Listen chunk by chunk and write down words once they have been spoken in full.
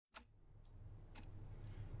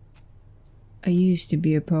I used to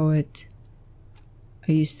be a poet.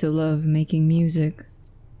 I used to love making music.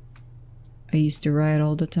 I used to write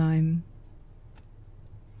all the time.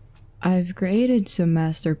 I've created some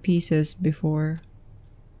masterpieces before.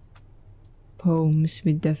 Poems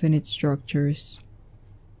with definite structures,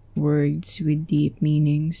 words with deep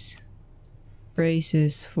meanings,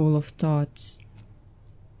 phrases full of thoughts.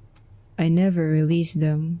 I never released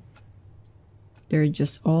them. They're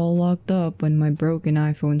just all locked up on my broken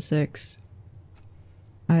iPhone 6.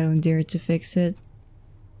 I don't dare to fix it.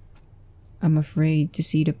 I'm afraid to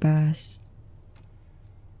see the past.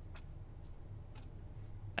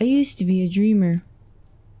 I used to be a dreamer.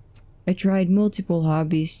 I tried multiple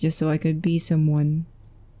hobbies just so I could be someone.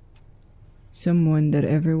 Someone that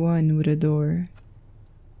everyone would adore.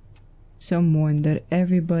 Someone that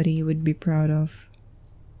everybody would be proud of.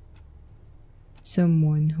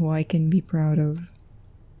 Someone who I can be proud of.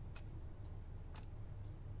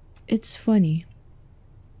 It's funny.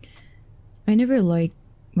 I never liked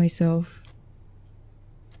myself.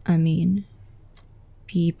 I mean,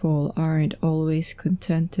 people aren't always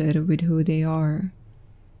contented with who they are.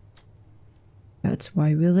 That's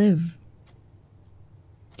why we live.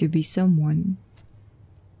 To be someone.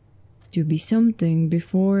 To be something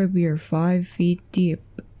before we are 5 feet deep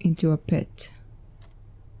into a pit.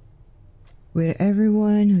 With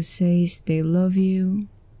everyone who says they love you,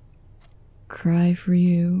 cry for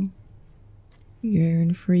you,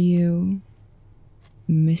 yearn for you,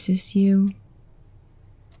 misses you.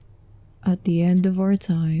 At the end of our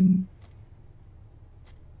time,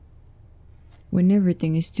 when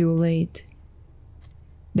everything is too late,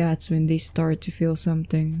 that's when they start to feel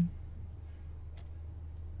something.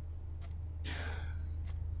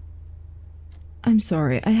 I'm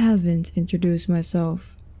sorry, I haven't introduced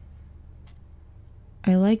myself.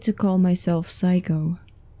 I like to call myself Saiko.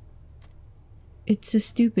 It's a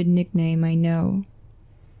stupid nickname, I know.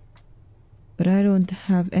 But I don't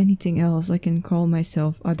have anything else I can call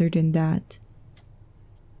myself other than that.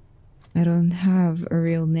 I don't have a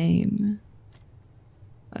real name.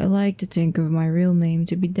 I like to think of my real name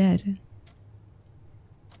to be dead.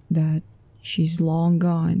 That she's long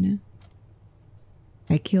gone.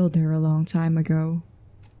 I killed her a long time ago.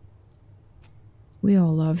 We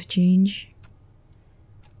all love change.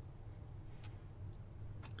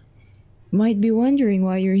 Might be wondering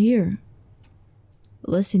why you're here,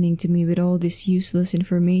 listening to me with all this useless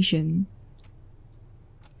information.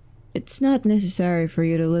 It's not necessary for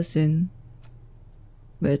you to listen,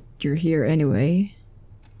 but you're here anyway.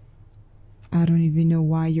 I don't even know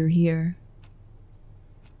why you're here.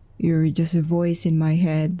 You're just a voice in my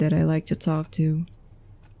head that I like to talk to.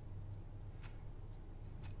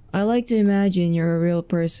 I like to imagine you're a real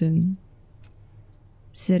person,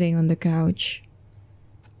 sitting on the couch,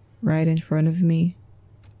 right in front of me,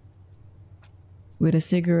 with a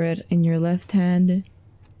cigarette in your left hand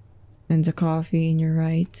and a coffee in your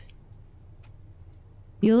right.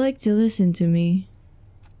 You like to listen to me.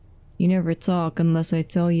 You never talk unless I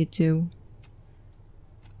tell you to.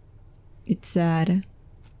 It's sad.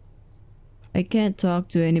 I can't talk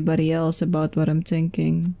to anybody else about what I'm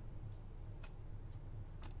thinking.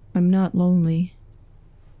 I'm not lonely.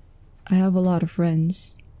 I have a lot of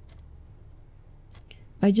friends.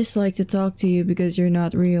 I just like to talk to you because you're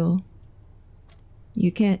not real.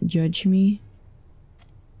 You can't judge me.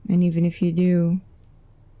 And even if you do,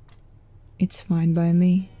 it's fine by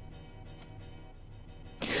me.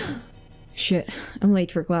 Shit, I'm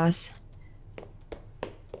late for class.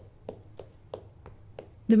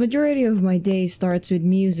 The majority of my day starts with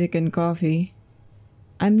music and coffee.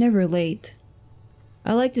 I'm never late.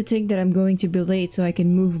 I like to think that I'm going to be late so I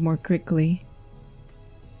can move more quickly.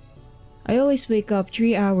 I always wake up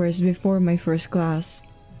 3 hours before my first class.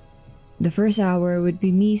 The first hour would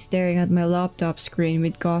be me staring at my laptop screen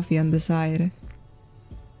with coffee on the side.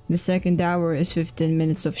 The second hour is 15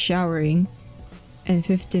 minutes of showering and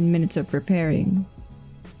 15 minutes of preparing.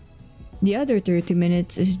 The other 30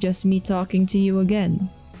 minutes is just me talking to you again,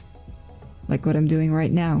 like what I'm doing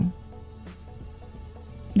right now.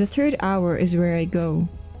 The third hour is where I go.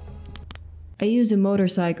 I use a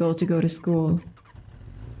motorcycle to go to school.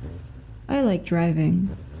 I like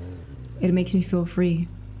driving. It makes me feel free.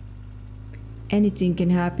 Anything can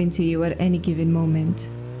happen to you at any given moment.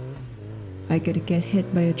 I could get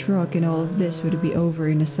hit by a truck and all of this would be over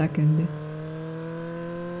in a second.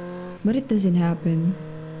 But it doesn't happen,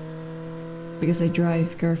 because I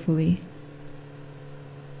drive carefully.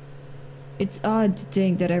 It's odd to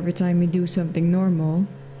think that every time we do something normal,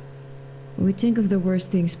 we think of the worst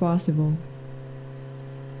things possible.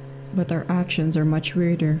 But our actions are much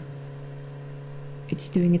weirder. It's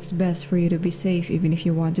doing its best for you to be safe even if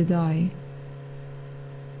you want to die.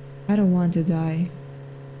 I don't want to die.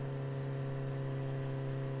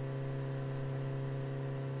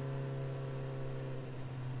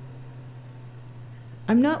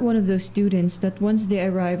 I'm not one of those students that once they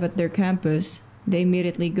arrive at their campus, they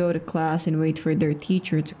immediately go to class and wait for their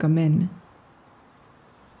teacher to come in.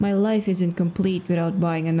 My life isn't complete without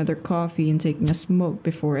buying another coffee and taking a smoke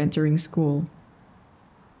before entering school.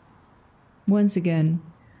 Once again,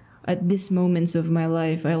 at these moments of my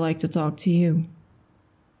life, I like to talk to you.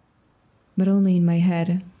 But only in my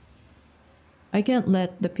head. I can't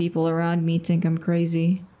let the people around me think I'm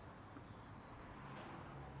crazy.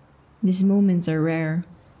 These moments are rare.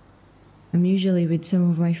 I'm usually with some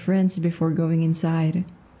of my friends before going inside.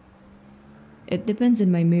 It depends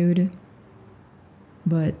on my mood.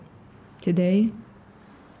 But today,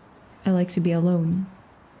 I like to be alone.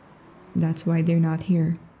 That's why they're not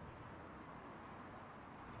here.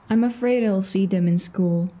 I'm afraid I'll see them in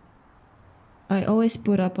school. I always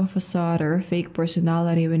put up a facade or a fake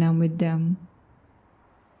personality when I'm with them.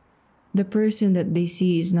 The person that they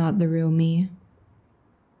see is not the real me.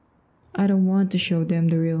 I don't want to show them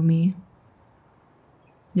the real me.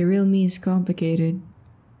 The real me is complicated.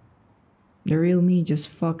 The real me just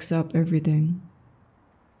fucks up everything.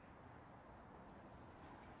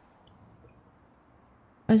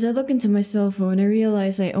 As I look into my cell phone, I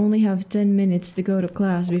realize I only have 10 minutes to go to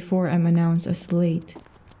class before I'm announced as late.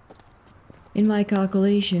 In my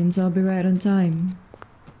calculations, I'll be right on time.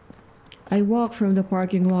 I walk from the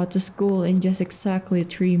parking lot to school in just exactly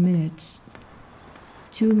 3 minutes.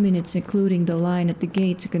 2 minutes including the line at the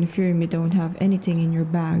gate to confirm you don't have anything in your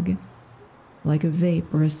bag, like a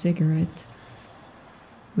vape or a cigarette,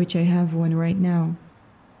 which I have one right now.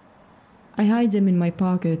 I hide them in my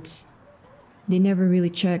pockets. They never really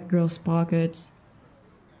check girls' pockets.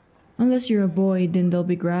 Unless you're a boy, then they'll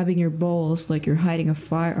be grabbing your balls like you're hiding a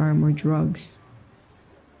firearm or drugs.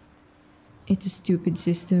 It's a stupid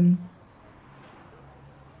system.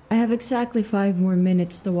 I have exactly 5 more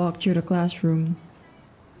minutes to walk through the classroom.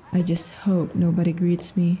 I just hope nobody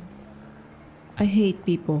greets me. I hate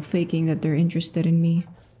people faking that they're interested in me.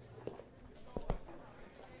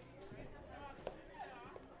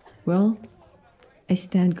 Well, I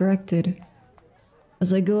stand corrected.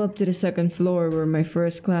 As I go up to the second floor where my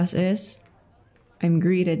first class is, I'm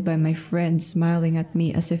greeted by my friends smiling at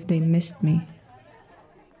me as if they missed me.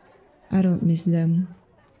 I don't miss them,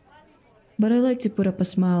 but I like to put up a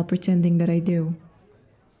smile pretending that I do.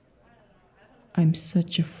 I'm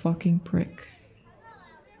such a fucking prick.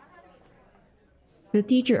 The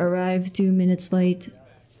teacher arrived 2 minutes late.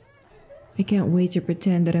 I can't wait to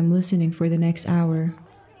pretend that I'm listening for the next hour.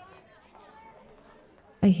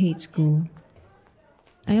 I hate school.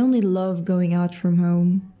 I only love going out from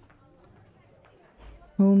home.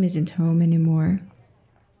 Home isn't home anymore.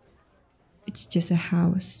 It's just a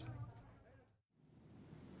house.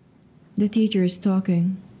 The teacher is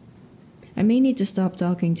talking. I may need to stop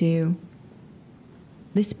talking to you.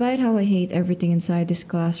 Despite how I hate everything inside this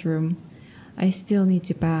classroom, I still need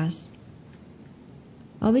to pass.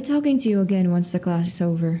 I'll be talking to you again once the class is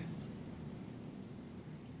over.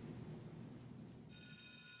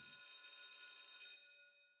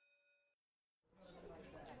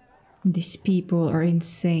 These people are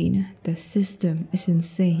insane. The system is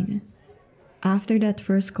insane. After that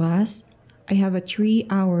first class, I have a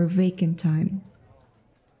 3-hour vacant time.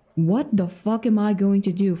 What the fuck am I going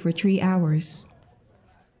to do for 3 hours?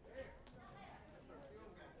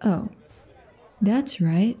 Oh, that's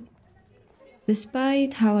right.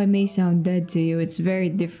 Despite how I may sound dead to you, it's very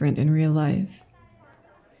different in real life.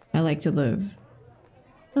 I like to live.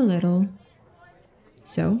 A little.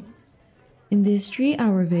 So, in this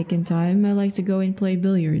 3-hour vacant time, I like to go and play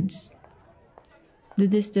billiards. The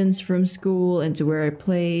distance from school and to where I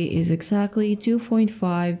play is exactly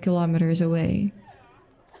 2.5 kilometers away.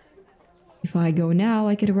 If I go now,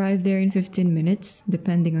 I could arrive there in 15 minutes,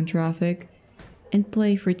 depending on traffic, and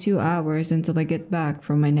play for 2 hours until I get back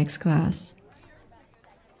from my next class.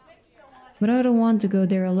 But I don't want to go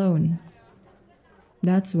there alone.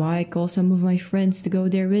 That's why I call some of my friends to go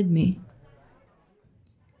there with me.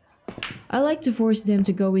 I like to force them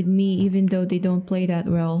to go with me even though they don't play that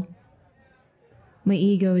well. My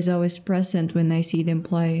ego is always present when I see them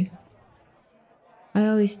play. I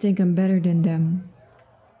always think I'm better than them.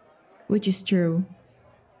 Which is true.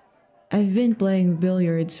 I've been playing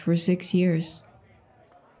billiards for 6 years.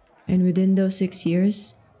 And within those 6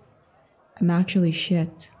 years, I'm actually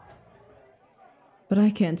shit. But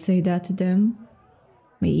I can't say that to them.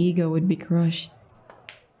 My ego would be crushed.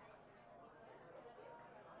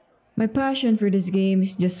 My passion for this game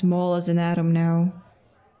is just small as an atom now.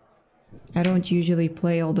 I don't usually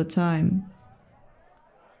play all the time.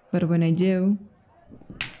 But when I do,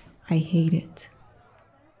 I hate it.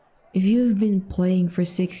 If you've been playing for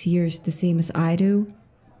 6 years the same as I do,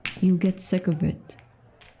 you'll get sick of it.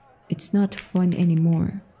 It's not fun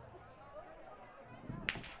anymore.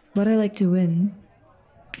 But I like to win.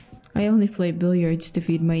 I only play billiards to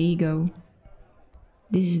feed my ego.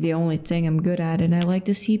 This is the only thing I'm good at, and I like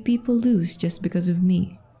to see people lose just because of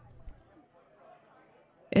me.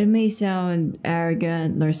 It may sound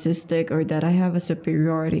arrogant, narcissistic, or that I have a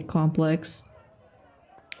superiority complex,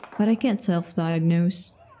 but I can't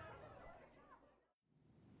self-diagnose.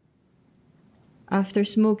 After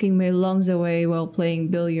smoking my lungs away while playing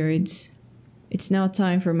billiards, it's now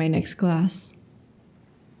time for my next class.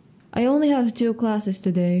 I only have 2 classes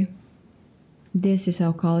today. This is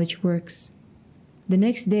how college works. The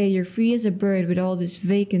next day, you're free as a bird with all these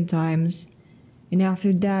vacant times, and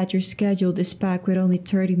after that, your schedule is packed with only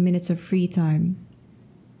 30 minutes of free time.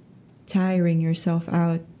 Tiring yourself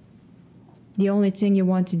out. The only thing you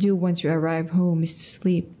want to do once you arrive home is to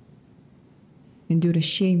sleep and do the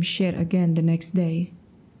same shit again the next day.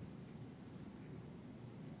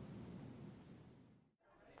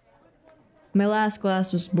 My last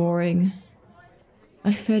class was boring.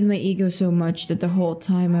 I fed my ego so much that the whole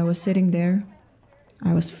time I was sitting there,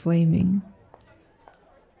 I was flaming.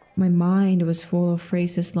 My mind was full of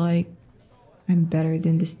phrases like, I'm better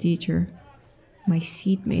than this teacher. My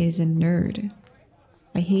seatmate is a nerd.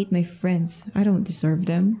 I hate my friends. I don't deserve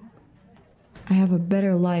them. I have a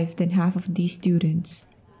better life than half of these students.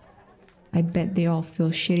 I bet they all feel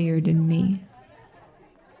shittier than me.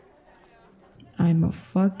 I'm a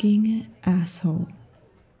fucking asshole.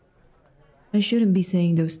 I shouldn't be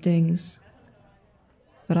saying those things,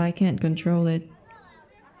 but I can't control it.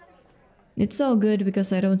 It's all good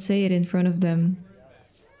because I don't say it in front of them.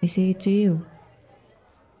 I say it to you.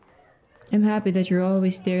 I'm happy that you're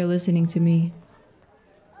always there listening to me.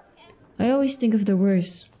 I always think of the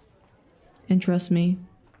worst. And trust me,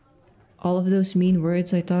 all of those mean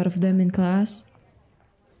words I thought of them in class,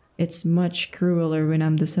 it's much crueler when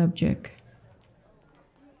I'm the subject.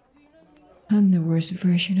 I'm the worst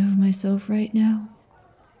version of myself right now.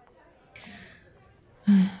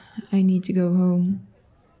 I need to go home.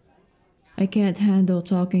 I can't handle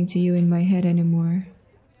talking to you in my head anymore.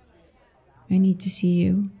 I need to see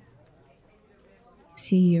you.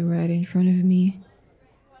 See you right in front of me,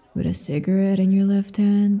 with a cigarette in your left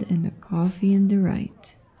hand and a coffee in the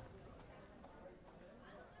right.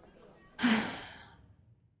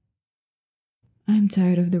 I'm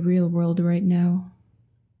tired of the real world right now.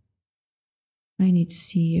 I need to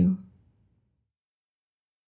see you.